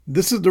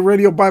This is the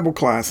Radio Bible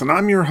Class, and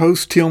I'm your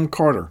host, Tim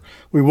Carter.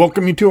 We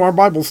welcome you to our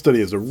Bible study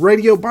as the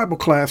Radio Bible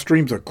Class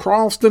streams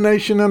across the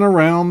nation and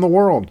around the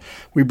world.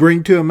 We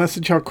bring to you a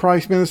message how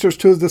Christ ministers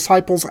to his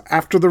disciples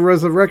after the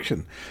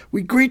resurrection.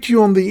 We greet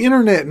you on the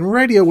internet and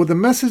radio with a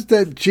message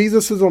that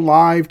Jesus is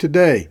alive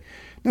today.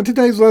 Now,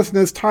 today's lesson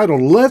is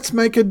titled, Let's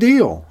Make a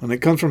Deal, and it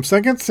comes from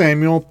 2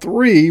 Samuel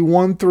 3,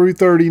 1 through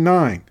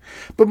 39.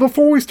 But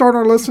before we start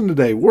our lesson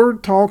today,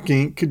 Word Talk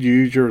Inc. could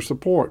use your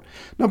support.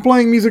 Now,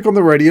 playing music on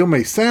the radio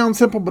may sound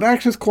simple, but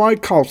actually is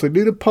quite costly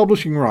due to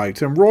publishing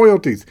rights and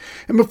royalties.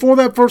 And before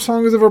that first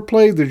song is ever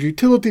played, there's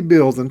utility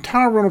bills and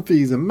tower rental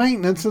fees and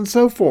maintenance and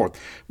so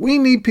forth. We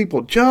need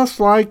people just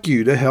like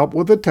you to help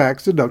with a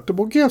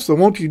tax-deductible gift. So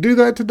won't you do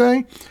that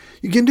today?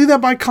 You can do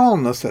that by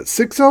calling us at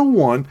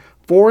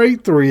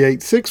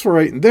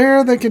 601-483-8648, and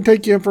there they can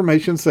take your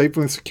information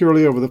safely and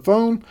securely over the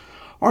phone,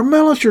 or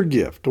mail us your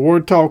gift to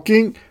Word Talk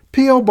Inc.,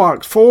 P.O.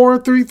 Box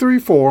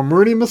 4334,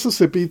 Meridian,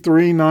 Mississippi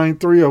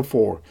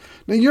 39304.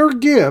 Now, your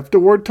gift to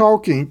Word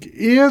Talk Inc.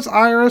 is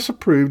IRS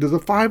approved as a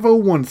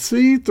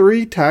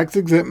 501c3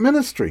 tax-exempt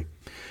ministry.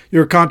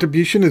 Your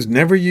contribution is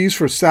never used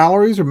for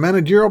salaries or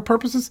managerial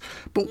purposes,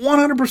 but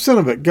 100%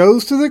 of it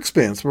goes to the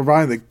expense of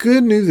providing the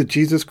good news of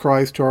Jesus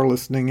Christ to our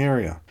listening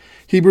area.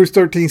 Hebrews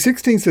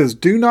 13:16 says,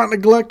 Do not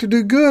neglect to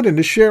do good and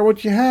to share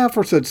what you have,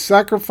 for such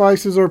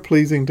sacrifices are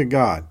pleasing to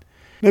God.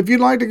 Now, if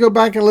you'd like to go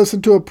back and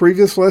listen to a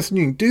previous lesson,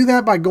 you can do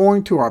that by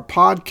going to our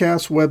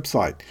podcast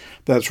website.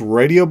 That's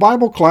Radio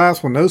Bible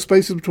Class with no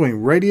spaces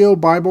between,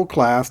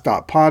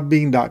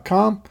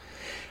 radiobibleclass.podbean.com.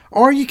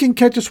 Or you can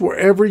catch us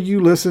wherever you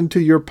listen to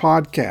your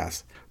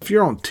podcasts. If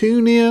you're on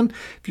TuneIn,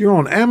 if you're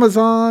on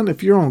Amazon,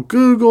 if you're on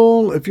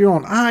Google, if you're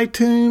on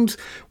iTunes,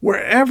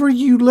 wherever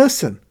you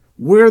listen,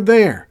 we're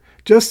there.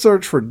 Just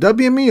search for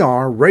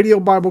WMER Radio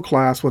Bible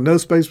Class with no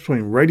space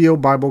between, Radio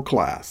Bible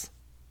Class.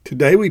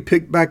 Today we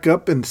pick back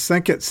up in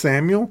 2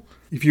 Samuel.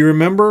 If you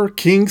remember,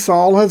 King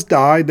Saul has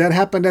died. That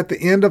happened at the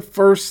end of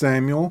 1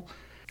 Samuel.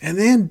 And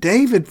then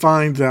David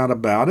finds out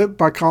about it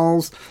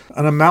because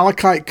an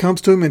Amalekite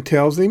comes to him and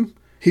tells him.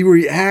 He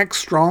reacts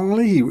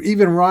strongly. He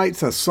even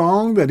writes a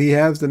song that he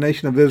has the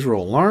nation of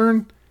Israel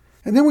learn.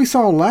 And then we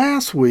saw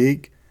last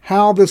week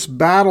how this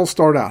battle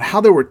started out,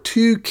 how there were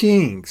two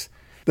kings.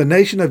 The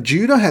nation of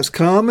Judah has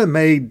come and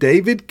made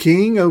David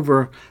king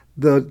over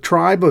the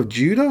tribe of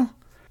Judah.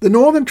 The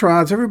northern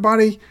tribes,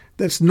 everybody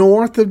that's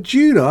north of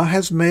Judah,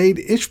 has made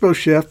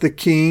Ishbosheth the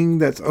king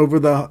that's over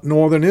the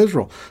northern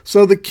Israel.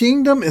 So the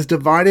kingdom is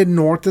divided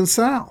north and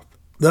south.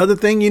 The other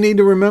thing you need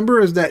to remember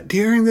is that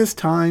during this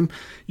time,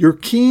 your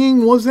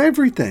king was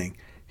everything.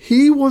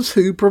 He was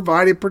who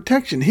provided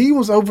protection. He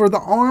was over the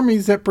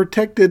armies that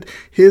protected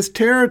his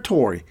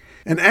territory.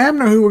 And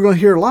Abner, who we're going to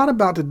hear a lot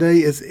about today,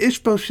 is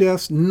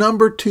Ishbosheth's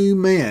number 2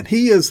 man.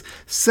 He is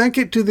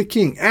second to the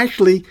king.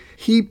 Actually,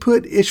 he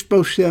put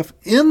Ishbosheth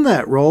in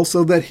that role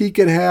so that he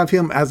could have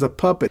him as a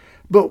puppet.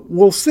 But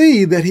we'll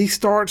see that he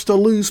starts to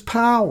lose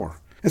power.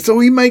 And so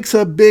he makes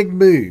a big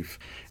move.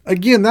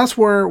 Again, that's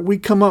where we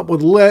come up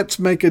with Let's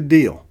Make a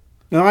Deal.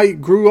 Now, I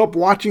grew up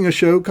watching a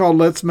show called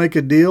Let's Make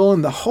a Deal,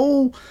 and the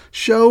whole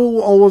show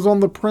was on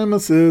the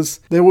premises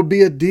there would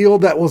be a deal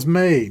that was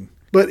made.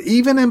 But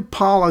even in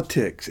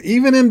politics,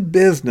 even in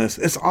business,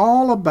 it's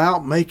all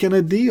about making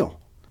a deal.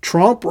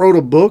 Trump wrote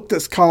a book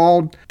that's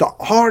called The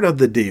Art of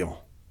the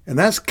Deal. And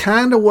that's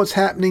kind of what's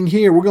happening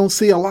here. We're going to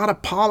see a lot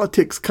of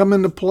politics come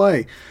into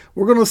play.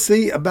 We're going to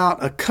see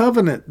about a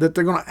covenant that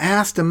they're going to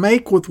ask to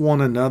make with one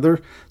another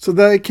so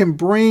that they can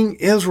bring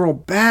Israel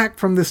back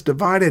from this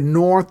divided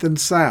north and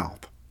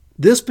south.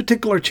 This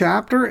particular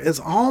chapter is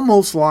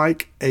almost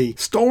like a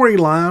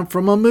storyline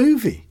from a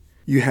movie.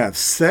 You have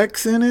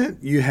sex in it,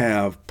 you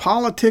have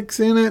politics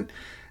in it,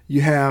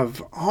 you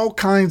have all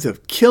kinds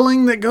of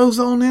killing that goes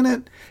on in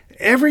it.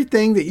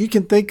 Everything that you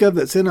can think of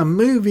that's in a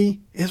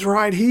movie is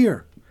right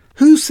here.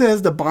 Who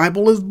says the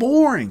Bible is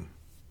boring?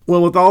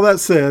 Well, with all that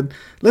said,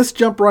 let's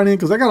jump right in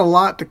because I got a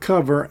lot to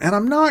cover, and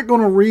I'm not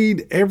going to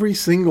read every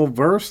single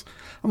verse.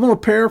 I'm going to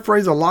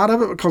paraphrase a lot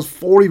of it because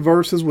 40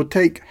 verses would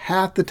take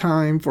half the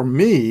time for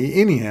me,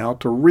 anyhow,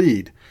 to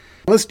read.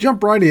 Let's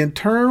jump right in.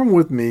 Turn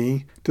with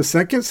me to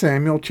 2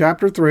 Samuel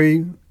chapter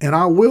 3, and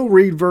I will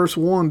read verse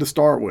 1 to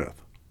start with.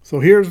 So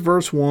here's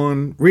verse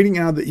 1, reading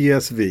out of the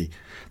ESV.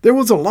 There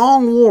was a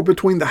long war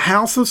between the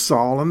house of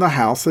Saul and the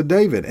house of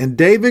David, and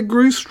David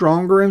grew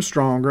stronger and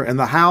stronger, and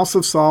the house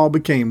of Saul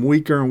became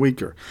weaker and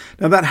weaker.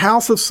 Now that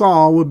house of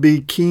Saul would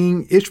be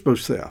King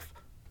Ishbosheth.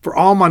 For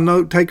all my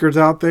note takers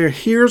out there,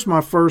 here's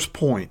my first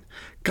point.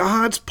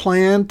 God's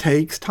plan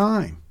takes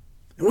time.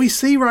 And we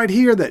see right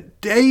here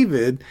that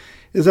David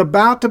is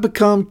about to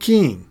become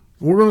king.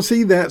 We're going to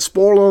see that,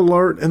 spoiler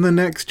alert, in the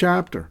next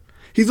chapter.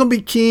 He's going to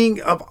be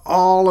king of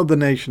all of the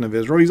nation of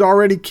Israel. He's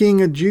already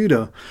king of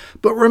Judah.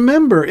 But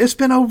remember, it's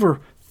been over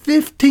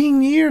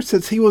 15 years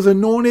since he was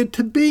anointed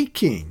to be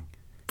king.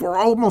 For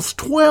almost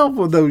 12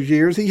 of those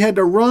years, he had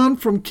to run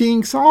from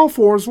King Saul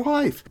for his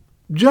life.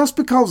 Just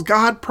because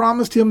God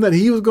promised him that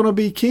he was going to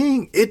be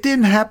king, it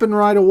didn't happen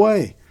right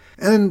away.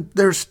 And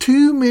there's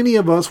too many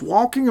of us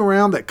walking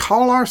around that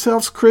call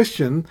ourselves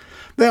Christian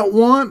that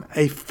want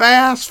a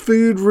fast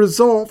food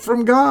result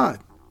from God.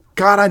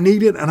 God, I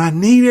need it, and I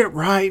need it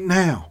right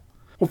now.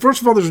 Well,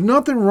 first of all, there's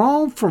nothing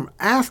wrong from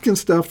asking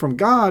stuff from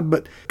God,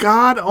 but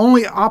God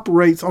only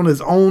operates on his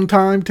own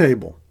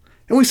timetable.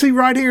 And we see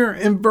right here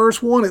in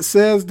verse 1, it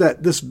says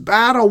that this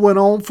battle went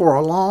on for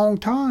a long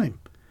time.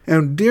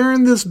 And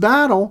during this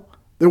battle,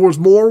 there was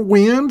more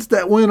winds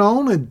that went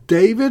on, and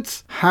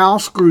David's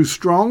house grew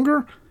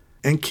stronger,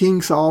 and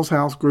King Saul's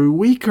house grew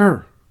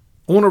weaker.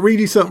 I want to read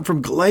you something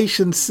from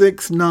Galatians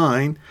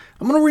 6:9.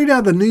 I'm going to read out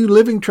of the New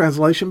Living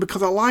Translation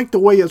because I like the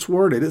way it's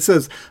worded. It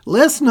says,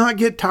 let's not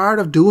get tired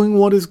of doing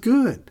what is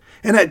good.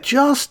 And at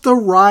just the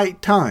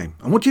right time,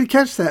 I want you to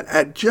catch that,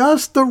 at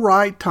just the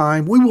right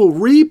time, we will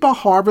reap a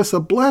harvest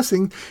of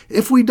blessing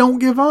if we don't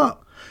give up.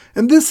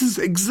 And this is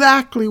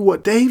exactly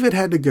what David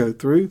had to go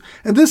through.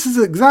 And this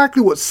is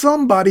exactly what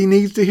somebody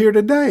needs to hear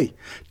today.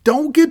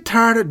 Don't get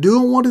tired of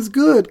doing what is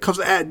good, because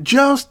at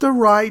just the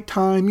right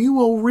time, you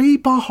will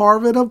reap a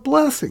harvest of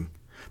blessing.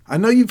 I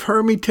know you've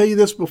heard me tell you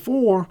this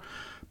before,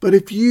 but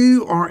if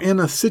you are in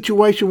a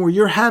situation where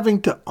you're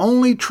having to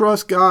only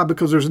trust God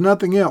because there's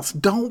nothing else,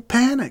 don't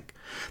panic.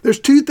 There's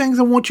two things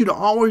I want you to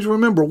always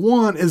remember.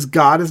 One is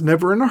God is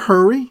never in a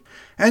hurry.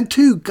 And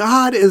two,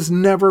 God is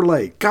never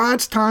late.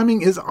 God's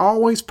timing is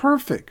always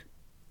perfect.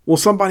 Well,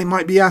 somebody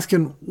might be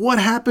asking, what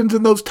happens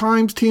in those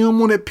times, Tim,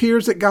 when it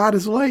appears that God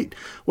is late?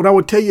 What I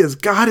would tell you is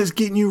God is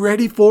getting you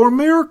ready for a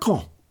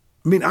miracle.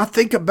 I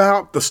think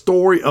about the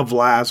story of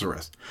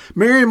Lazarus.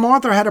 Mary and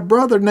Martha had a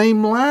brother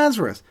named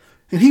Lazarus,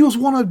 and he was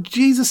one of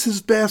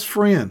Jesus' best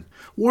friends.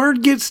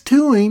 Word gets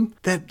to him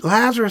that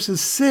Lazarus is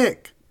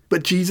sick,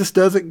 but Jesus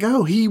doesn't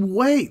go. He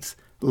waits.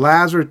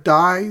 Lazarus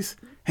dies,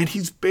 and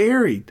he's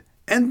buried.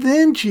 And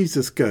then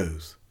Jesus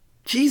goes.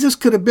 Jesus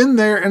could have been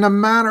there in a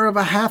matter of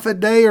a half a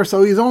day or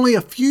so. He's only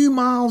a few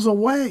miles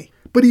away,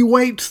 but he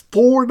waits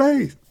 4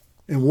 days.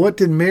 And what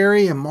did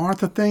Mary and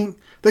Martha think?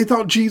 They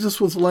thought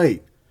Jesus was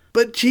late.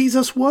 But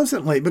Jesus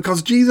wasn't late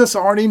because Jesus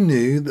already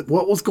knew that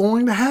what was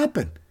going to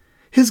happen.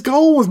 His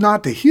goal was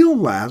not to heal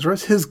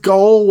Lazarus. His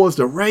goal was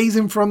to raise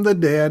him from the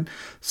dead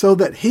so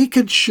that he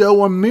could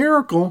show a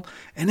miracle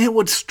and it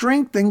would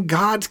strengthen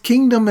God's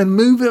kingdom and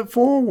move it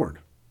forward.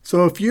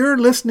 So if you're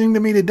listening to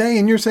me today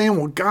and you're saying,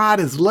 well, God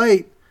is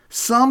late,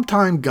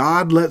 sometime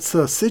God lets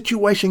a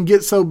situation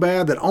get so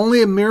bad that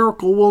only a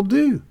miracle will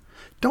do.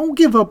 Don't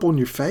give up on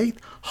your faith.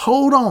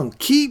 Hold on.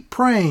 Keep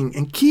praying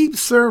and keep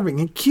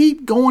serving and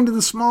keep going to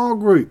the small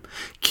group.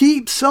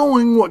 Keep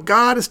sowing what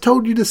God has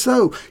told you to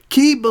sow.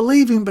 Keep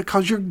believing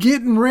because you're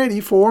getting ready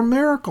for a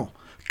miracle.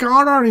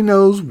 God already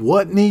knows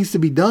what needs to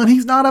be done.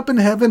 He's not up in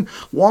heaven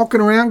walking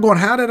around going,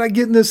 how did I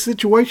get in this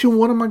situation?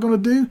 What am I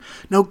going to do?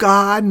 No,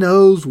 God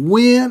knows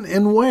when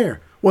and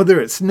where, whether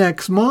it's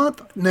next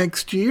month,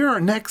 next year, or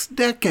next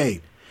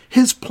decade.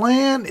 His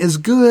plan is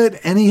good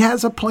and he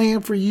has a plan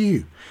for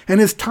you.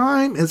 And his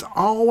time is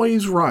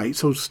always right.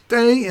 So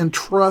stay and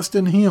trust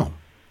in him.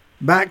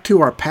 Back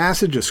to our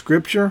passage of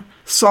scripture,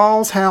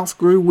 Saul's house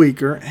grew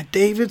weaker and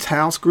David's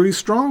house grew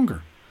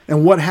stronger.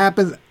 And what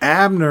happens?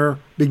 Abner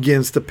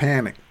begins to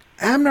panic.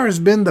 Abner has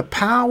been the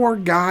power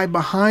guy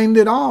behind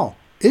it all.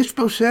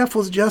 Ishbosheth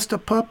was just a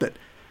puppet.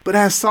 But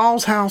as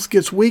Saul's house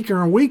gets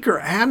weaker and weaker,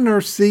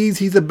 Abner sees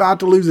he's about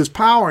to lose his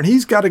power and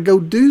he's got to go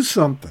do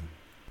something.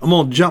 I'm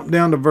going to jump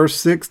down to verse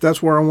 6.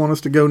 That's where I want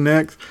us to go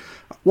next.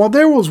 While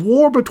there was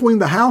war between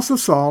the house of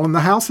Saul and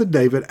the house of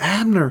David,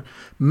 Abner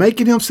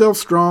making himself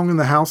strong in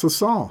the house of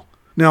Saul.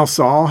 Now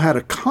Saul had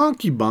a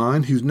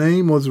concubine whose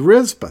name was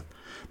Rizpah,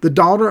 the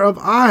daughter of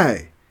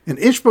Ahiah. And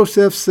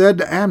Ishbosheth said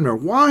to Abner,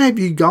 why have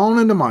you gone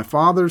into my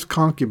father's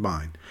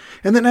concubine?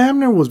 And then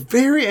Abner was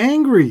very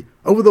angry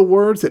over the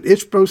words that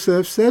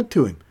Ishbosheth said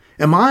to him.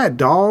 Am I a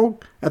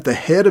dog at the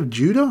head of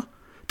Judah?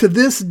 To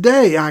this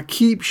day I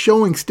keep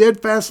showing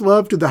steadfast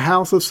love to the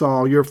house of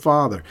Saul, your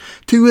father,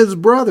 to his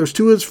brothers,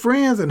 to his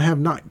friends, and have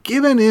not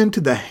given in to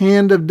the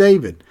hand of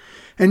David.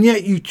 And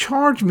yet you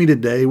charge me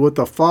today with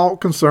a fault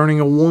concerning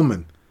a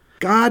woman.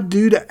 God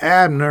do to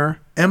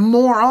Abner, and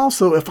more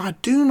also, if I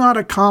do not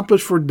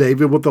accomplish for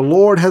David what the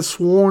Lord has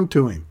sworn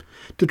to him,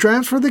 to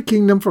transfer the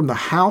kingdom from the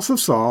house of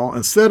Saul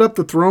and set up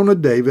the throne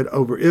of David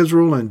over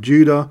Israel and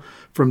Judah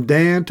from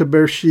Dan to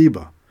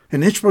Beersheba.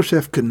 And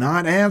Ishbosheth could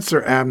not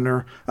answer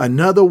Abner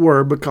another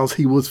word because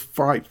he was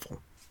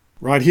frightful.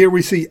 Right here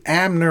we see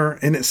Abner,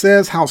 and it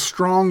says how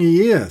strong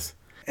he is.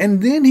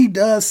 And then he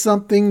does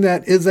something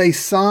that is a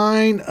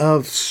sign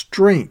of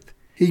strength.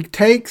 He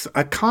takes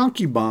a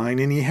concubine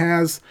and he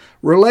has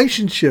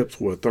relationships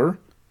with her,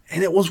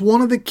 and it was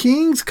one of the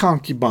king's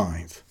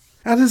concubines.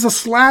 That is a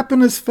slap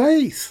in his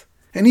face.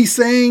 And he's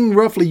saying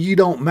roughly, you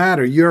don't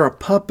matter, you're a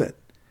puppet.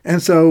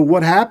 And so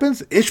what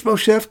happens?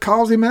 Ishbosheth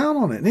calls him out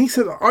on it. And he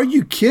said, are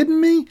you kidding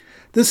me?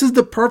 This is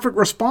the perfect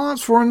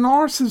response for a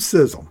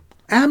narcissism.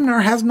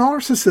 Abner has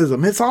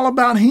narcissism. It's all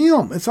about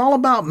him. It's all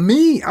about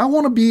me. I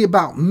want to be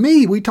about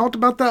me. We talked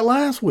about that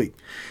last week.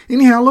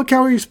 Anyhow, look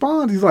how he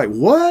responds. He's like,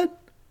 what?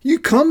 You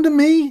come to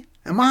me?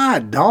 Am I a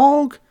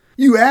dog?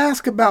 You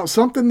ask about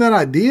something that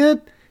I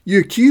did? You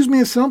accuse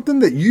me of something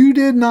that you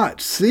did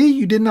not see,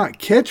 you did not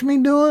catch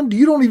me doing.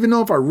 You don't even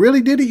know if I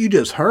really did it. You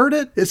just heard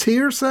it. It's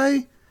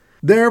hearsay.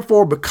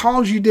 Therefore,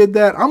 because you did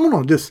that, I'm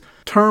going to just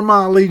turn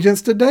my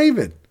allegiance to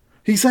David.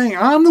 He's saying,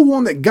 I'm the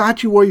one that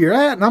got you where you're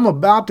at, and I'm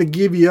about to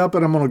give you up,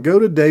 and I'm going to go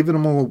to David.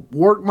 I'm going to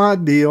work my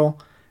deal.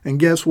 And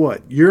guess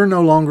what? You're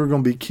no longer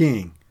going to be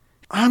king.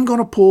 I'm going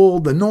to pull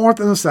the north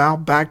and the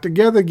south back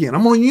together again.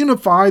 I'm going to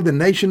unify the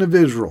nation of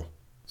Israel.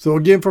 So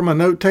again, for my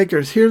note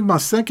takers, here's my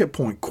second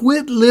point.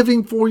 Quit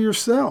living for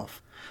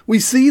yourself. We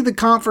see the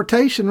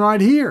confrontation right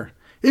here.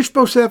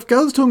 Ishbosheth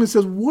goes to him and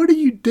says, what are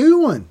you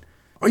doing?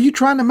 Are you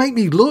trying to make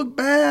me look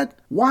bad?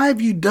 Why have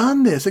you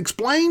done this?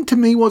 Explain to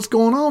me what's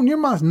going on. You're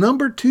my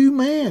number 2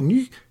 man.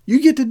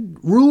 You get to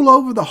rule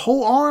over the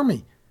whole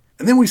army.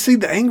 And then we see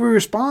the angry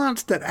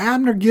response that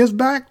Abner gives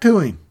back to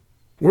him.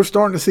 We're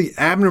starting to see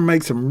Abner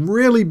make some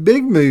really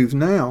big moves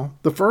now.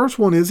 The first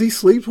one is he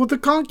sleeps with a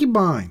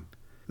concubine.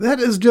 That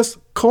is just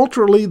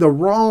culturally the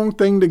wrong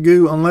thing to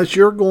do unless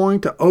you're going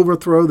to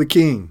overthrow the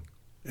king.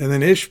 And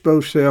then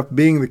Ishbosheth,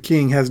 being the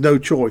king, has no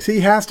choice.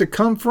 He has to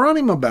confront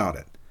him about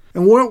it.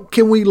 And what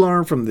can we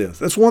learn from this?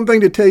 That's one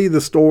thing to tell you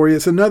the story.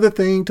 It's another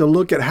thing to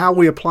look at how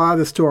we apply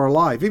this to our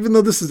life. Even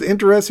though this is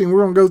interesting,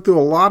 we're going to go through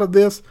a lot of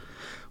this.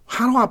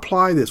 How do I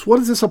apply this? What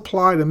does this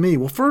apply to me?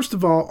 Well, first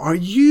of all, are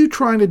you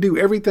trying to do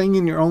everything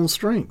in your own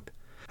strength?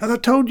 As I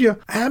told you,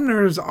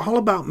 Abner is all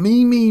about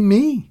me, me,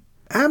 me.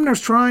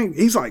 Abner's trying,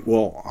 he's like,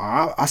 well,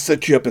 I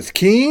set you up as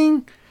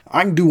king.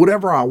 I can do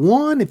whatever I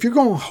want. If you're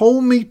going to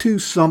hold me to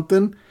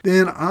something,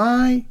 then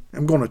I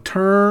am going to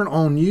turn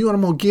on you and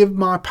I'm going to give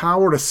my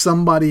power to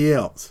somebody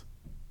else.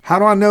 How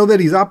do I know that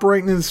he's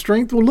operating in his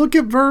strength? Well, look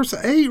at verse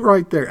 8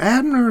 right there.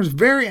 Abner is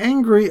very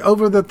angry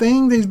over the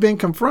thing that he's been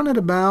confronted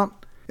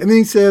about. And then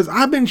he says,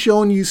 I've been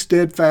showing you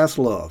steadfast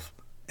love.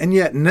 And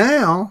yet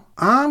now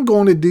I'm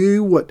going to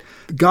do what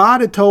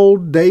God had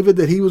told David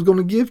that he was going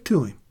to give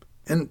to him.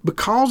 And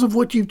because of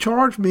what you've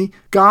charged me,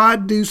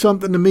 God, do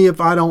something to me if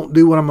I don't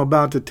do what I'm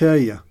about to tell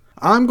you.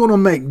 I'm going to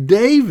make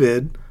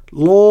David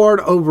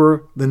Lord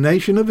over the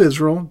nation of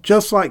Israel,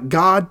 just like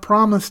God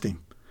promised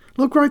him.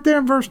 Look right there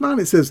in verse 9.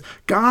 It says,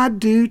 God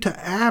do to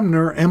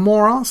Abner and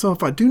more also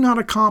if I do not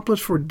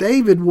accomplish for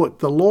David what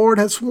the Lord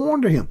has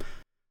sworn to him.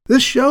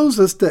 This shows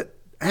us that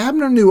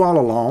Abner knew all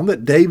along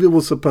that David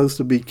was supposed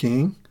to be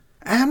king.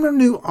 Abner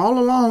knew all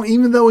along,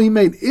 even though he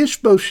made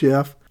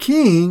Ishbosheth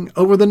king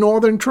over the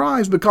northern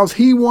tribes because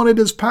he wanted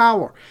his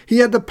power. He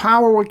had the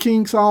power with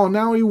King Saul, and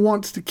now he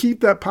wants to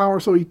keep that power,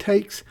 so he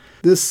takes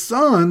this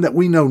son that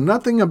we know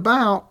nothing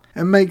about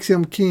and makes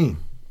him king.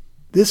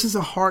 This is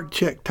a heart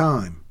check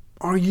time.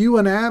 Are you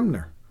an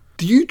Abner?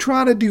 Do you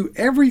try to do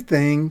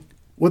everything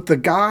with the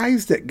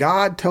guise that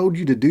God told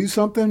you to do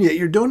something, yet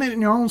you're doing it in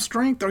your own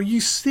strength? Are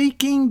you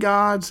seeking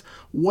God's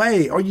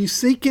way? Are you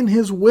seeking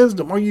his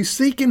wisdom? Are you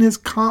seeking his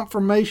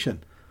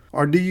confirmation?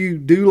 Or do you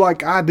do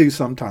like I do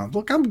sometimes?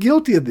 Look, I'm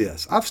guilty of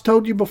this. I've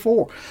told you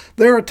before.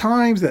 There are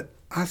times that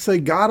I say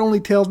God only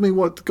tells me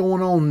what's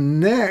going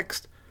on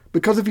next,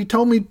 because if he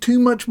told me too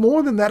much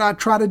more than that, I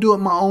try to do it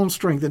in my own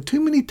strength. And too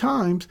many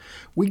times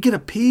we get a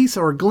piece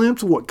or a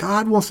glimpse of what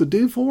God wants to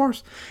do for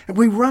us, and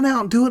we run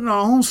out and do it in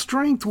our own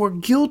strength. We're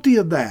guilty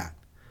of that.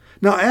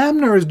 Now,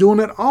 Abner is doing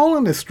it all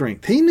in his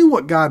strength. He knew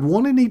what God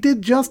wanted, and he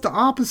did just the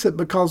opposite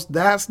because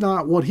that's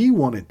not what he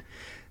wanted.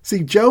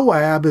 See,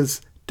 Joab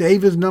is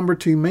David's number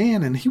 2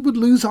 man, and he would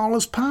lose all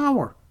his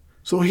power.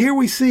 So here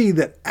we see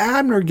that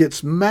Abner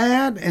gets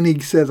mad, and he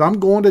says, I'm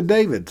going to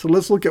David. So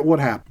let's look at what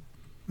happened.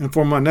 And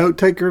for my note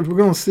takers, we're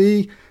going to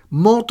see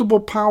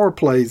multiple power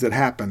plays that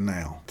happen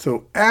now.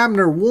 So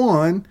Abner,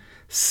 1,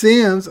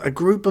 sends a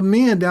group of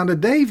men down to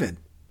David.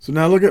 So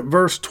now look at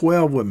verse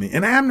 12 with me.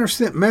 And Abner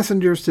sent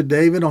messengers to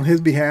David on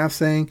his behalf,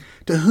 saying,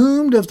 to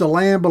whom does the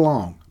land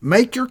belong?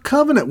 Make your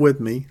covenant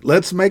with me.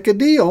 Let's make a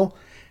deal.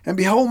 And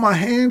behold, my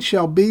hand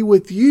shall be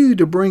with you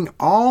to bring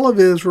all of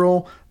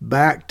Israel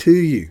back to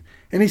you.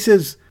 And he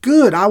says,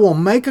 good, I will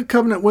make a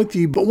covenant with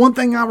you. But one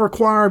thing I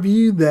require of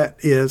you, that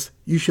is,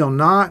 you shall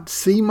not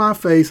see my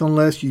face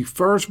unless you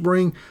first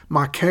bring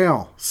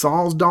Michal,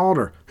 Saul's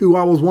daughter, who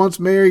I was once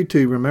married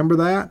to. Remember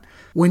that?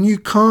 When you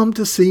come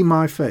to see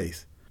my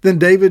face. Then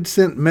David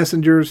sent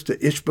messengers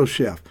to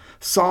Ishbosheth,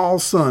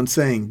 Saul's son,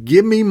 saying,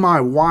 give me my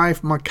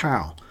wife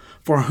Michal,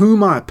 for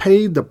whom I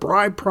paid the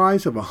bride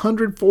price of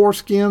 100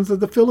 foreskins of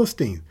the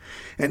Philistines.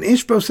 And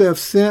Ishbosheth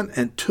sent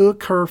and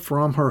took her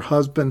from her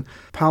husband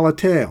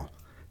Paltiel.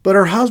 But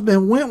her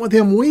husband went with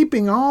him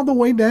weeping all the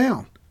way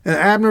down. And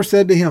Abner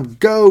said to him,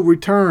 go,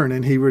 return.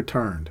 And he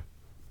returned.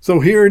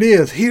 So here it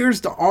is. Here's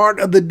the art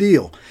of the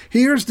deal.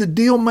 Here's the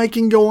deal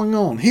making going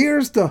on.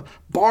 Here's the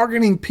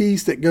bargaining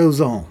piece that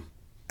goes on.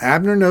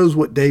 Abner knows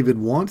what David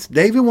wants.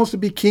 David wants to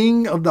be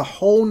king of the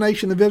whole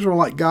nation of Israel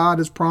like God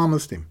has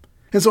promised him.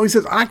 And so he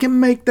says, I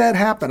can make that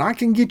happen. I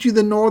can get you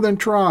the northern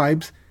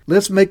tribes.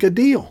 Let's make a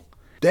deal.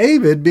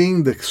 David,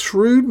 being the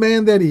shrewd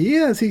man that he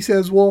is, he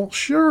says, well,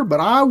 sure, but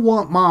I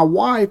want my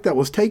wife that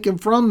was taken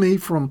from me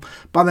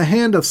by the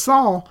hand of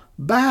Saul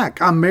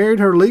back. I married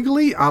her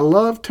legally. I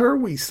loved her.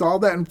 We saw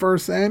that in 1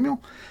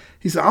 Samuel.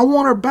 He said, I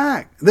want her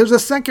back. There's a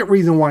second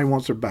reason why he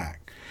wants her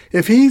back.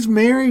 If he's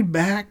married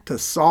back to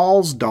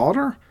Saul's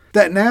daughter,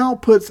 that now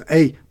puts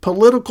a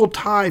political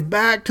tie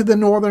back to the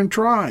northern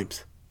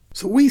tribes.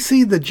 So we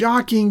see the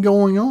jockeying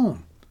going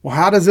on. Well,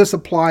 how does this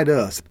apply to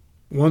us?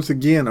 Once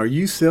again, are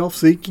you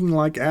self-seeking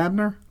like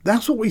Abner?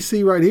 That's what we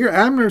see right here.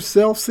 Abner's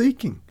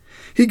self-seeking.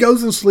 He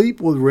goes and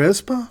sleeps with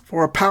Rizpah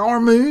for a power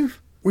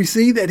move. We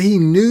see that he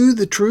knew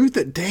the truth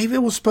that David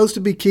was supposed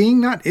to be king,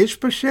 not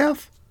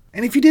Ishbosheth.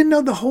 And if you didn't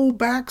know the whole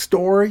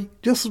backstory,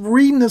 just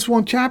reading this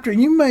one chapter,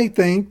 you may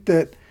think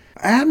that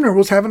Abner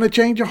was having a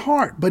change of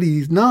heart, but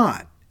he's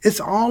not. It's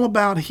all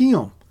about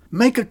him.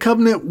 Make a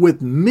covenant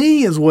with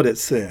me is what it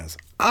says.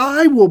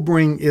 I will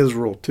bring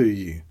Israel to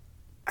you.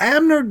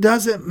 Abner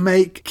doesn't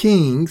make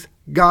kings,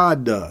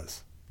 God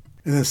does.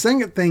 And the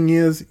second thing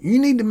is, you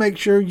need to make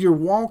sure you're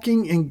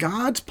walking in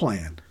God's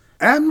plan.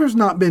 Abner's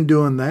not been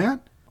doing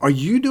that. Are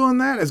you doing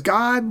that? Has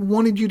God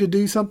wanted you to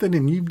do something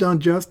and you've done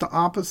just the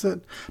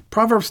opposite?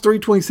 Proverbs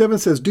 3:27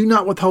 says, do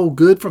not withhold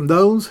good from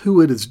those who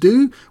it is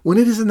due when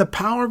it is in the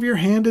power of your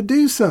hand to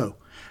do so.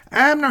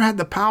 Abner had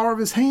the power of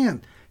his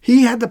hand.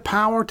 He had the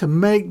power to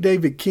make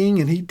David king,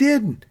 and he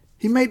didn't.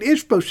 He made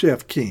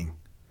Ishbosheth king.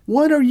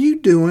 What are you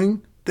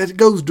doing that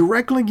goes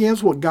directly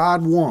against what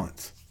God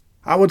wants?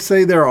 I would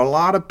say there are a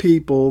lot of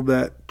people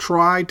that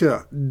try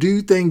to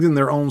do things in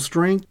their own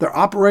strength. They're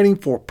operating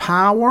for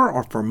power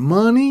or for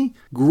money,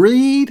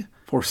 greed,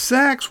 for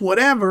sex,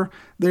 whatever.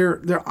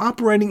 They're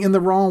operating in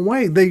the wrong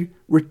way. They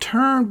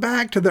return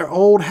back to their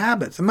old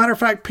habits. As a matter of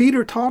fact,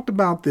 Peter talked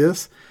about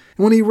this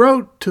when he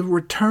wrote to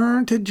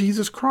return to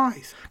Jesus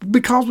Christ.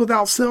 Because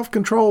without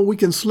self-control, we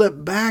can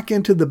slip back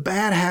into the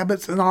bad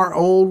habits and our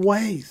old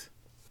ways.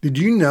 Did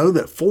you know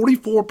that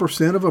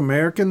 44% of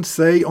Americans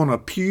say on a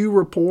Pew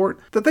report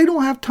that they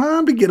don't have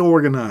time to get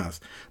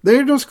organized?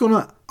 They're just going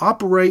to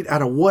operate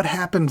out of what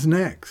happens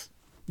next.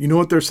 You know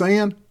what they're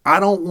saying? I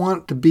don't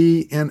want to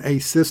be in a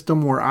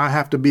system where I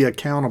have to be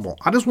accountable.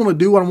 I just want to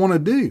do what I want to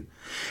do.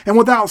 And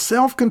without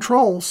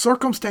self-control,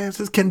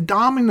 circumstances can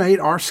dominate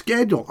our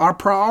schedule, our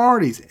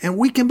priorities, and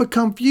we can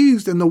become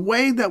confused, and the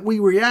way that we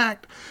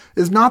react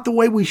is not the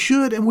way we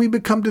should, and we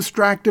become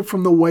distracted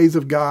from the ways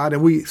of God,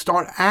 and we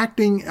start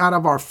acting out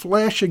of our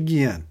flesh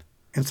again.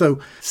 And so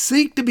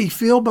seek to be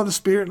filled by the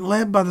Spirit and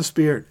led by the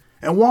Spirit,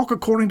 and walk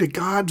according to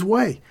God's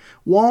way.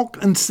 Walk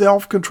in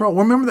self-control.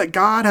 Remember that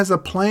God has a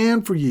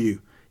plan for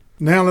you.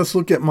 Now let's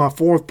look at my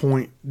fourth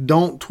point.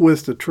 Don't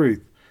twist the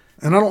truth.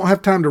 And I don't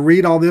have time to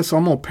read all this, so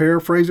I'm going to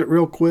paraphrase it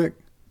real quick.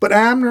 But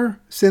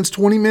Abner sends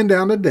 20 men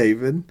down to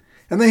David,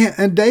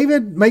 and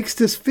David makes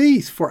this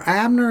feast for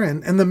Abner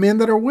and the men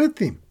that are with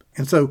him.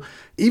 And so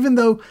even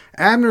though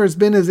Abner has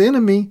been his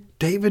enemy,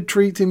 David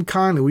treats him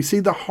kindly. We see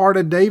the heart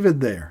of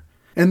David there.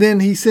 And then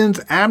he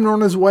sends Abner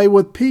on his way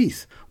with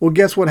peace. Well,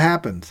 guess what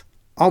happens?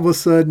 All of a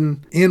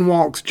sudden, in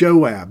walks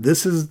Joab.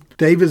 This is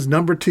David's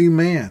number 2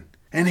 man.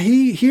 And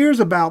he hears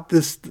about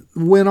this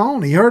went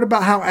on. He heard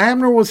about how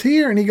Abner was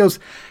here, and he goes,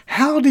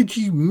 how did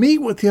you meet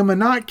with him and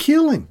not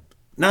kill him?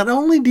 Not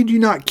only did you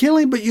not kill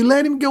him, but you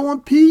let him go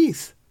in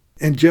peace.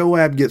 And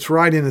Joab gets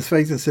right in his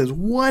face and says,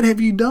 what have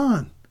you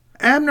done?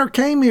 Abner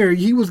came here.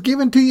 He was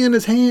given to you in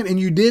his hand, and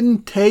you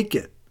didn't take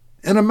it.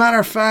 And a matter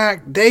of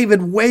fact,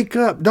 David, wake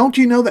up. Don't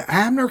you know that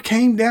Abner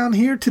came down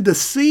here to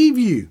deceive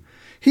you?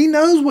 He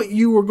knows what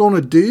you were going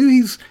to do.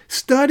 He's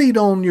studied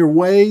on your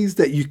ways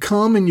that you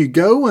come and you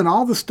go and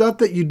all the stuff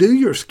that you do,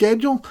 your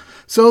schedule,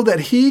 so that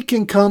he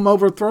can come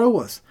overthrow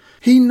us.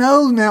 He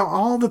knows now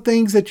all the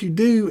things that you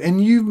do,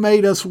 and you've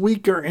made us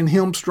weaker and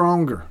him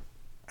stronger.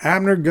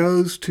 Abner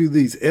goes to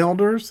these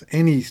elders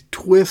and he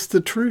twists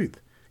the truth.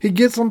 He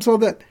gets them so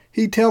that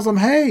he tells them,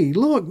 hey,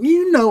 look,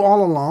 you know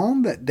all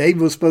along that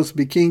David was supposed to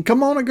be king.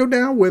 Come on and go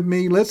down with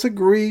me. Let's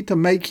agree to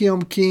make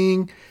him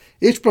king.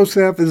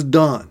 Ishbosheth is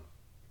done.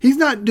 He's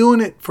not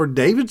doing it for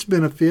David's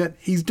benefit.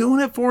 He's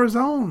doing it for his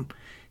own.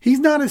 He's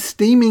not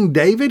esteeming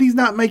David. He's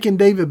not making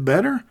David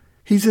better.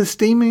 He's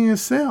esteeming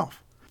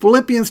himself.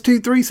 Philippians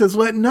 2:3 says,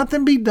 let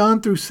nothing be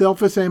done through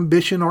selfish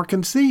ambition or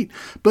conceit,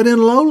 but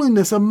in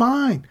lowliness of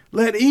mind.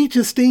 Let each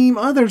esteem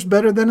others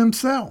better than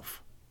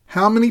himself.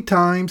 How many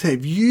times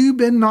have you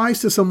been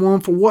nice to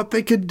someone for what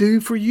they could do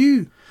for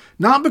you?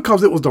 Not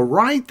because it was the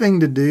right thing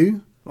to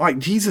do, like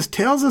Jesus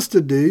tells us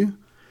to do.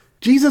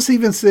 Jesus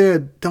even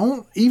said,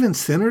 don't even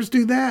sinners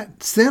do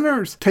that?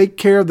 Sinners take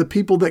care of the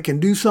people that can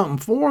do something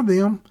for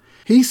them.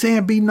 He's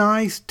saying be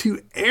nice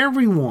to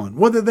everyone,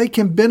 whether they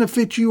can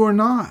benefit you or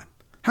not.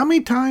 How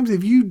many times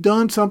have you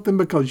done something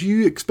because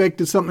you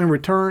expected something in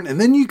return and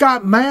then you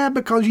got mad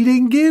because you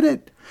didn't get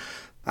it?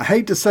 I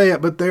hate to say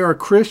it, but there are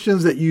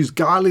Christians that use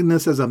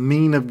godliness as a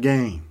mean of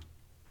gain.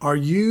 Are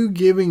you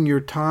giving your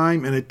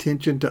time and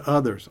attention to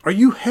others? Are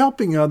you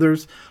helping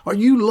others? Are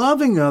you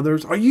loving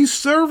others? Are you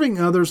serving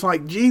others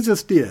like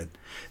Jesus did?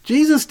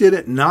 Jesus did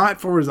it not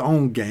for his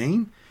own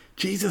gain.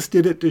 Jesus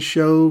did it to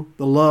show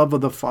the love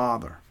of the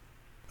Father.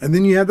 And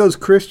then you have those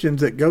Christians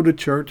that go to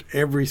church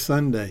every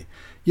Sunday,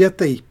 yet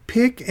they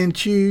pick and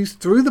choose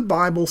through the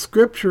Bible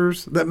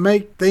scriptures that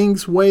make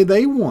things the way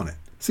they want it.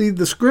 See,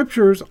 the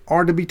scriptures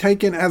are to be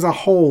taken as a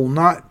whole,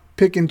 not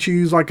pick and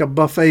choose like a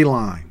buffet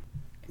line.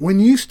 When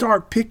you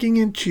start picking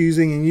and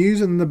choosing and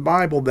using the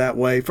Bible that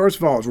way, first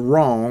of all, it's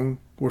wrong.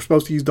 We're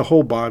supposed to use the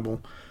whole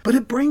Bible. But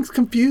it brings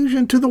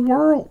confusion to the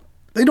world.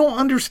 They don't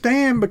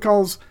understand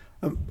because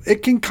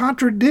it can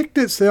contradict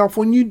itself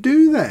when you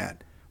do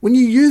that. When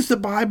you use the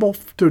Bible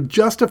to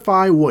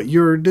justify what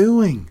you're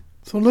doing.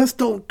 So let's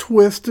don't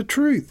twist the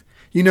truth.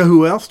 You know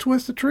who else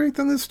twists the truth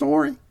in this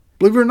story?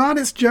 Believe it or not,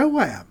 it's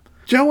Joab.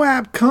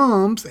 Joab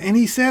comes and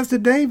he says to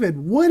David,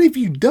 "What have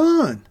you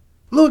done?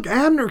 Look,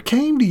 Abner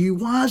came to you.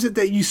 Why is it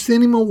that you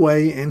sent him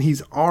away and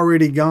he's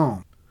already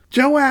gone?"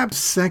 Joab's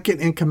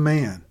second in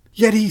command,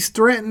 yet he's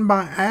threatened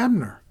by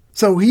Abner.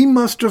 So he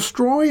must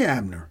destroy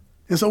Abner.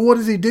 And so what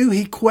does he do?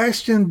 He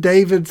questions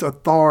David's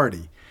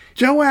authority.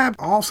 Joab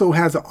also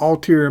has an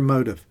ulterior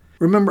motive.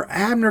 Remember,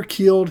 Abner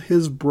killed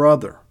his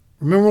brother.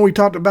 Remember when we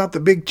talked about the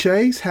big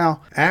chase,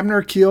 how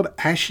Abner killed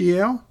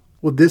Ashiel?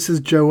 Well, this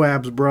is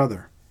Joab's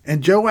brother.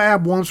 And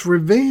Joab wants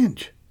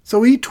revenge.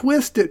 So he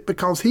twists it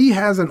because he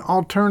has an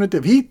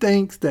alternative. He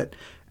thinks that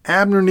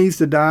Abner needs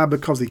to die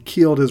because he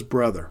killed his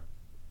brother.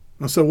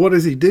 And so what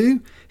does he do?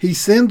 He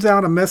sends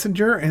out a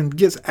messenger and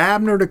gets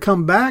Abner to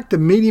come back to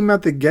meet him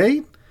at the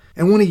gate.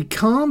 And when he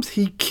comes,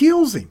 he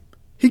kills him.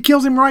 He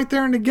kills him right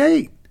there in the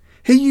gate.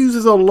 He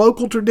uses a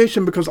local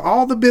tradition because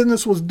all the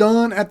business was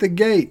done at the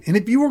gate. And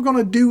if you were going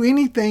to do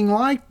anything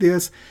like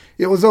this,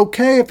 it was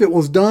okay if it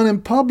was done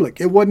in public.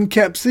 It wasn't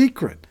kept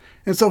secret.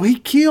 And so he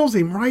kills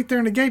him right there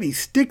in the gate. He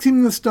sticks him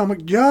in the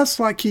stomach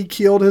just like he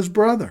killed his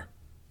brother.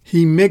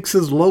 He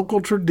mixes local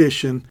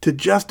tradition to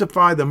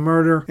justify the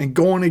murder and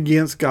going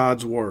against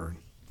God's word.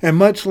 And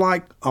much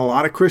like a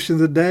lot of Christians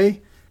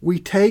today, we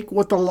take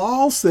what the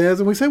law says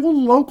and we say, well,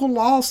 local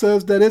law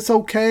says that it's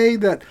okay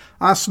that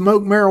I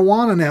smoke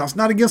marijuana now. It's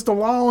not against the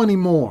law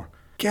anymore.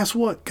 Guess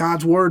what?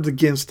 God's word's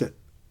against it.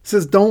 It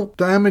says don't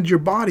damage your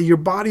body. Your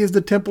body is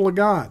the temple of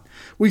God.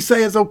 We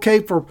say it's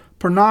okay for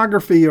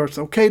pornography, or it's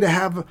okay to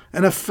have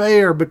an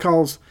affair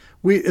because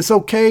it's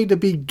okay to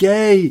be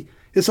gay.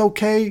 It's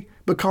okay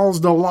because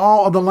the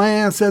law of the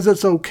land says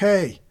it's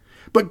okay.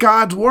 But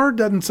God's word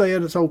doesn't say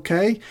it's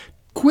okay.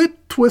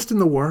 Quit twisting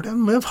the word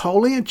and live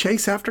holy and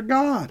chase after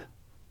God.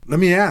 Let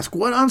me ask,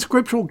 what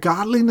unscriptural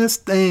godliness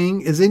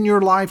thing is in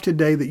your life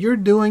today that you're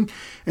doing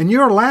and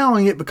you're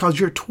allowing it because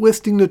you're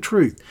twisting the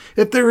truth?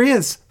 If there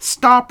is,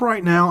 stop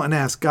right now and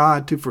ask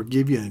God to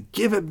forgive you and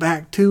give it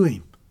back to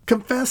Him.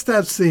 Confess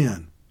that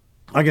sin.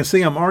 I can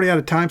see I'm already out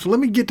of time, so let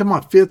me get to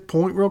my fifth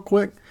point real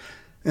quick.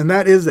 And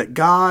that is that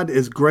God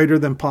is greater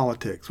than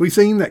politics. We've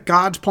seen that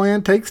God's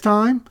plan takes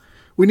time.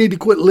 We need to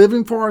quit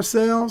living for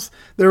ourselves.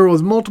 There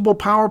was multiple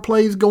power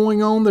plays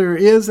going on. There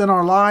is in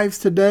our lives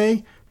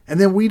today. And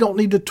then we don't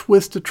need to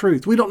twist the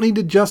truth. We don't need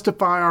to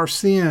justify our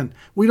sin.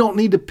 We don't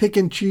need to pick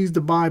and choose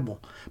the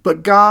Bible.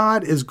 But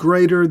God is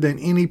greater than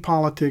any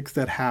politics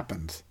that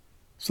happens.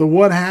 So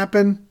what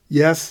happened?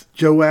 Yes,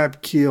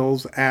 Joab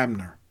kills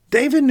Abner.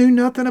 David knew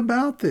nothing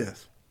about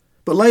this.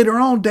 But later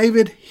on,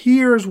 David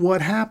hears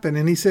what happened.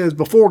 And he says,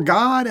 before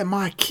God and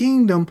my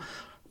kingdom,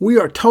 we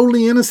are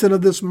totally innocent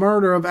of this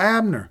murder of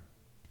Abner.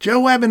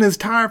 Joab and his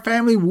entire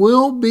family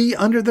will be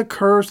under the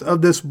curse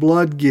of this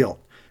blood guilt.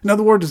 In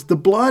other words, the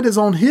blood is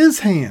on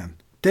his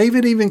hand.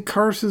 David even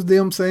curses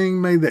them, saying,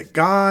 may that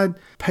God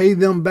pay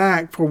them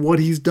back for what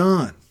he's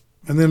done.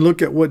 And then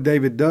look at what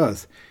David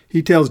does.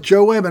 He tells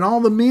Joab and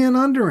all the men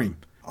under him,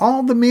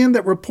 all the men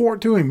that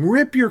report to him,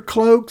 rip your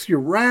cloaks,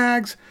 your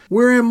rags,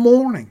 we're in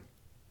mourning.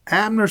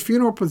 Abner's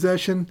funeral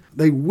procession,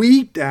 they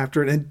wept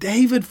after it, and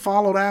David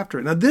followed after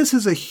it. Now, this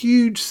is a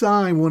huge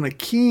sign when a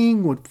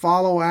king would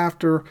follow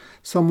after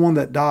someone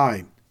that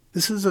died.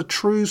 This is a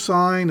true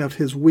sign of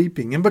his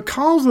weeping. And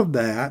because of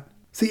that,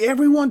 see,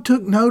 everyone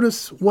took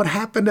notice what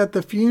happened at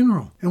the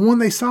funeral. And when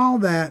they saw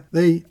that,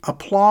 they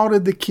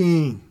applauded the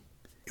king.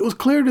 It was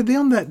clear to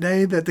them that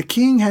day that the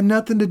king had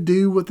nothing to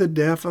do with the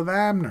death of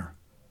Abner.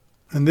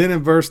 And then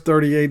in verse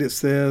 38 it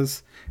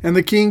says, and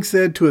the king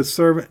said to his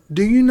servant,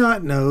 do you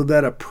not know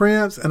that a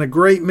prince and a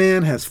great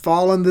man has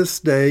fallen this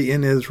day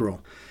in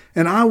Israel?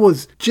 And I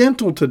was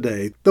gentle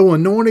today, though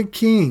anointed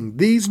king.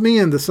 These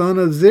men, the son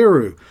of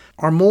Zeru,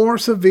 are more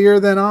severe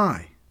than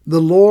I.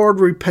 The Lord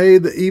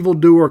repaid the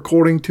evildoer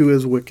according to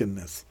his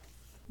wickedness.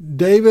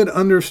 David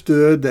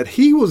understood that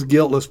he was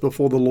guiltless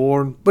before the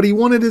Lord, but he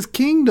wanted his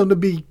kingdom to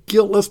be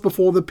guiltless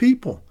before the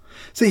people.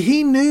 See,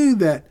 he knew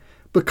that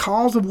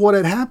because of what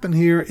had happened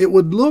here, it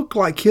would look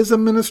like his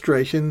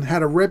administration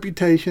had a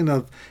reputation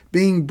of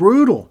being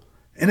brutal,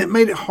 and it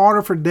made it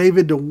harder for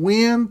David to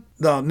win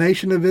the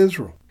nation of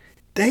Israel.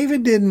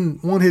 David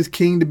didn't want his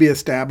king to be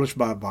established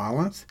by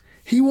violence.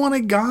 He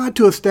wanted God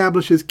to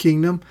establish his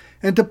kingdom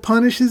and to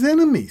punish his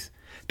enemies.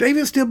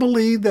 David still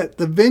believed that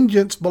the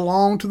vengeance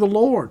belonged to the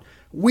Lord.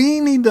 We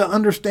need to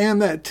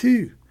understand that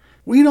too.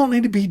 We don't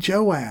need to be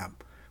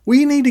Joab.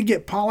 We need to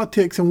get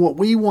politics and what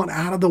we want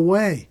out of the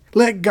way.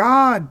 Let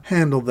God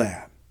handle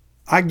that.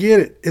 I get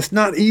it. It's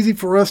not easy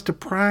for us to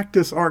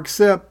practice or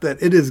accept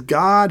that it is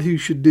God who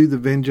should do the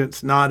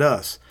vengeance, not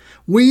us.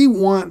 We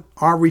want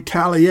our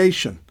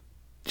retaliation.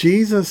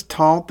 Jesus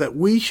taught that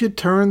we should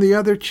turn the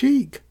other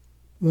cheek.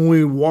 when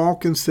we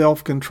walk in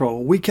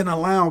self-control. We can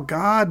allow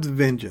God's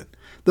vengeance.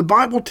 The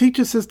Bible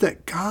teaches us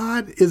that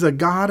God is a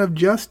God of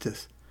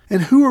justice.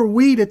 And who are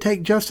we to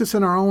take justice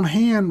in our own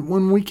hand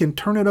when we can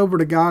turn it over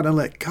to God and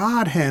let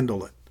God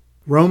handle it?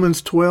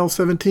 Romans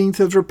 12:17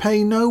 says,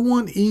 repay no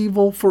one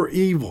evil for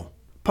evil.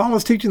 Paul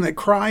is teaching that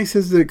Christ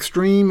is the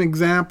extreme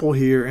example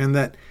here and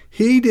that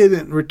he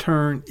didn't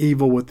return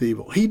evil with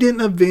evil. He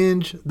didn't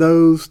avenge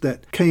those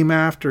that came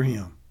after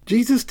him.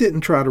 Jesus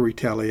didn't try to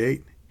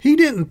retaliate. He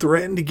didn't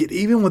threaten to get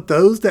even with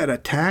those that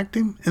attacked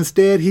him.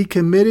 Instead, he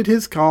committed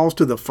his cause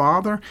to the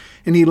Father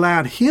and he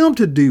allowed him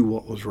to do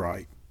what was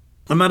right.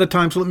 I'm out of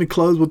time, so let me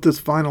close with this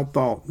final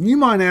thought. You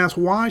might ask,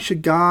 why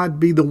should God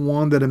be the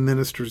one that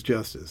administers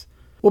justice?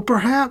 Well,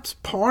 perhaps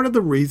part of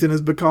the reason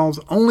is because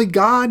only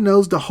God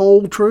knows the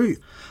whole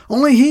truth.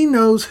 Only He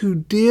knows who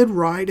did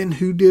right and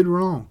who did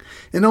wrong.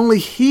 And only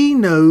He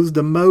knows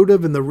the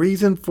motive and the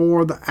reason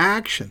for the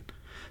action.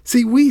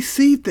 See, we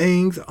see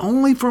things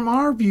only from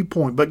our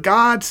viewpoint, but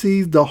God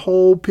sees the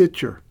whole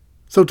picture.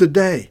 So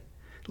today,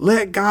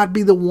 let God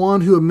be the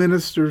one who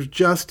administers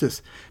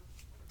justice.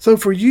 So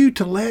for you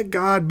to let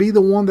God be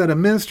the one that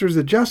administers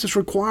the justice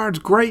requires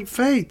great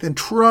faith and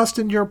trust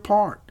in your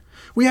part.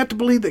 We have to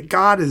believe that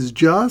God is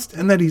just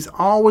and that He's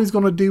always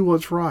going to do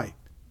what's right.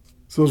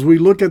 So as we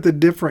look at the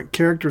different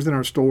characters in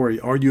our story,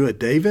 are you a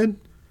David?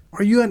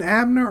 Are you an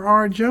Abner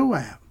or a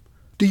Joab?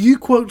 Do you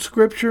quote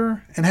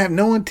Scripture and have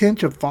no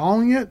intention of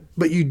following it,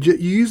 but you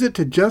use it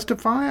to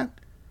justify it?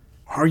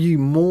 Are you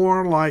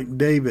more like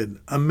David,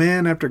 a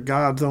man after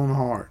God's own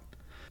heart?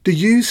 Do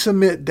you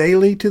submit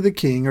daily to the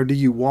King, or do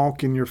you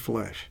walk in your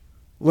flesh?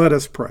 Let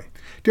us pray.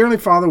 Dear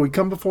Heavenly Father, we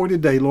come before you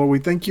today, Lord. We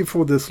thank you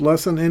for this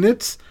lesson, and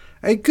it's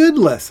a good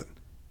lesson.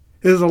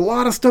 There's a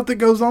lot of stuff that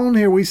goes on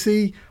here. We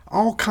see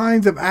all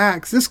kinds of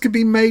acts. This could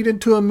be made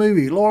into a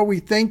movie. Lord, we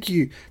thank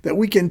you that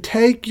we can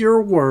take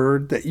your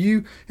word that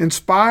you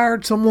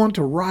inspired someone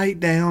to write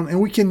down, and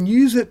we can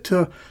use it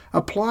to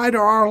apply to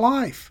our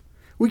life.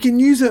 We can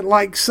use it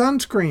like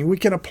sunscreen. We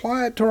can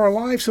apply it to our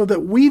life so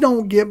that we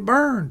don't get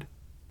burned.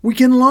 We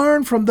can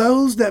learn from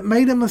those that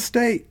made a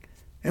mistake,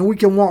 and we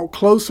can walk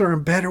closer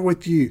and better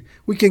with you.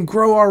 We can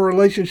grow our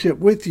relationship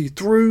with you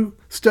through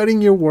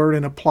studying your word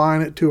and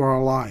applying it to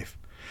our life.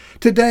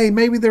 Today,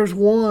 maybe there's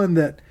one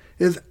that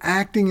is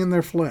acting in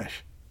their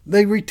flesh.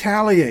 They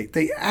retaliate.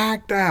 They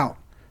act out.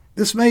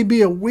 This may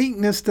be a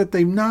weakness that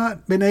they've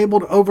not been able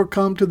to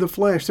overcome to the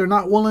flesh. They're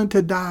not willing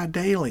to die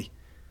daily.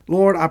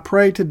 Lord, I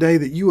pray today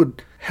that you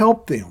would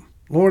help them.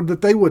 Lord,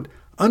 that they would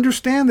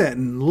understand that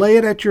and lay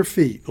it at your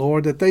feet,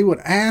 Lord, that they would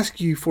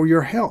ask you for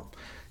your help.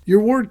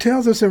 Your word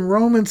tells us in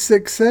Romans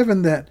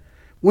 6:7 that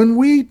when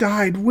we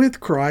died with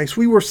Christ,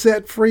 we were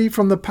set free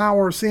from the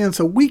power of sin.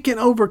 So we can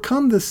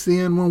overcome the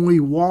sin when we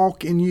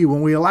walk in you,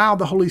 when we allow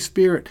the Holy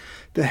Spirit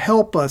to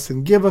help us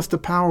and give us the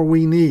power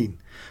we need.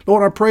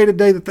 Lord, I pray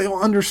today that they'll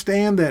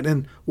understand that,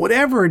 and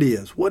whatever it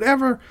is,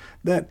 whatever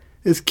that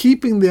is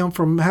keeping them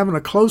from having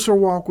a closer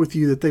walk with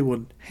you, that they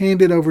would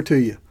hand it over to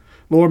you.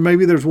 Lord,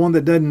 maybe there's one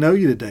that doesn't know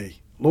you today.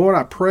 Lord,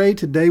 I pray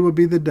today would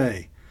be the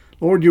day.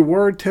 Lord, your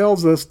word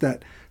tells us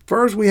that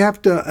first we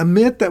have to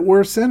admit that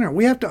we're a sinner.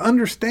 We have to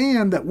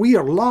understand that we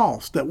are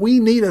lost, that we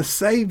need a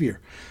Savior.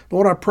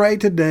 Lord, I pray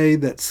today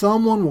that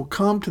someone will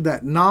come to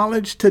that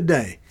knowledge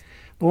today.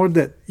 Lord,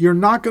 that you're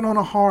knocking on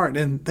a heart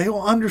and they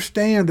will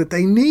understand that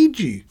they need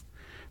you,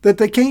 that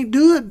they can't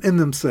do it in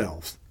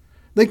themselves.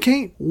 They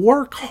can't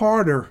work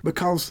harder,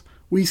 because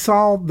we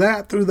saw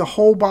that through the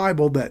whole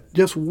Bible, that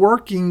just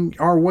working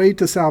our way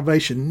to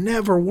salvation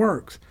never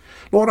works.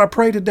 Lord, I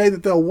pray today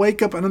that they'll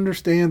wake up and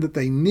understand that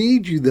they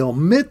need you. They'll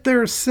admit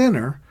they're a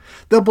sinner.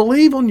 They'll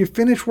believe on your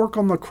finished work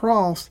on the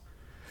cross.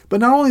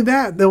 But not only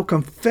that, they'll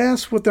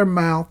confess with their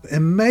mouth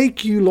and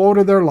make you Lord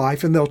of their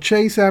life, and they'll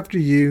chase after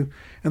you,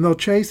 and they'll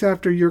chase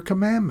after your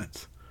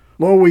commandments.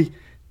 Lord, we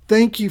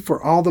thank you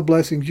for all the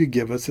blessings you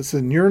give us. It's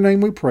in your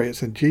name we pray.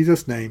 It's in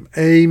Jesus' name.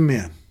 Amen.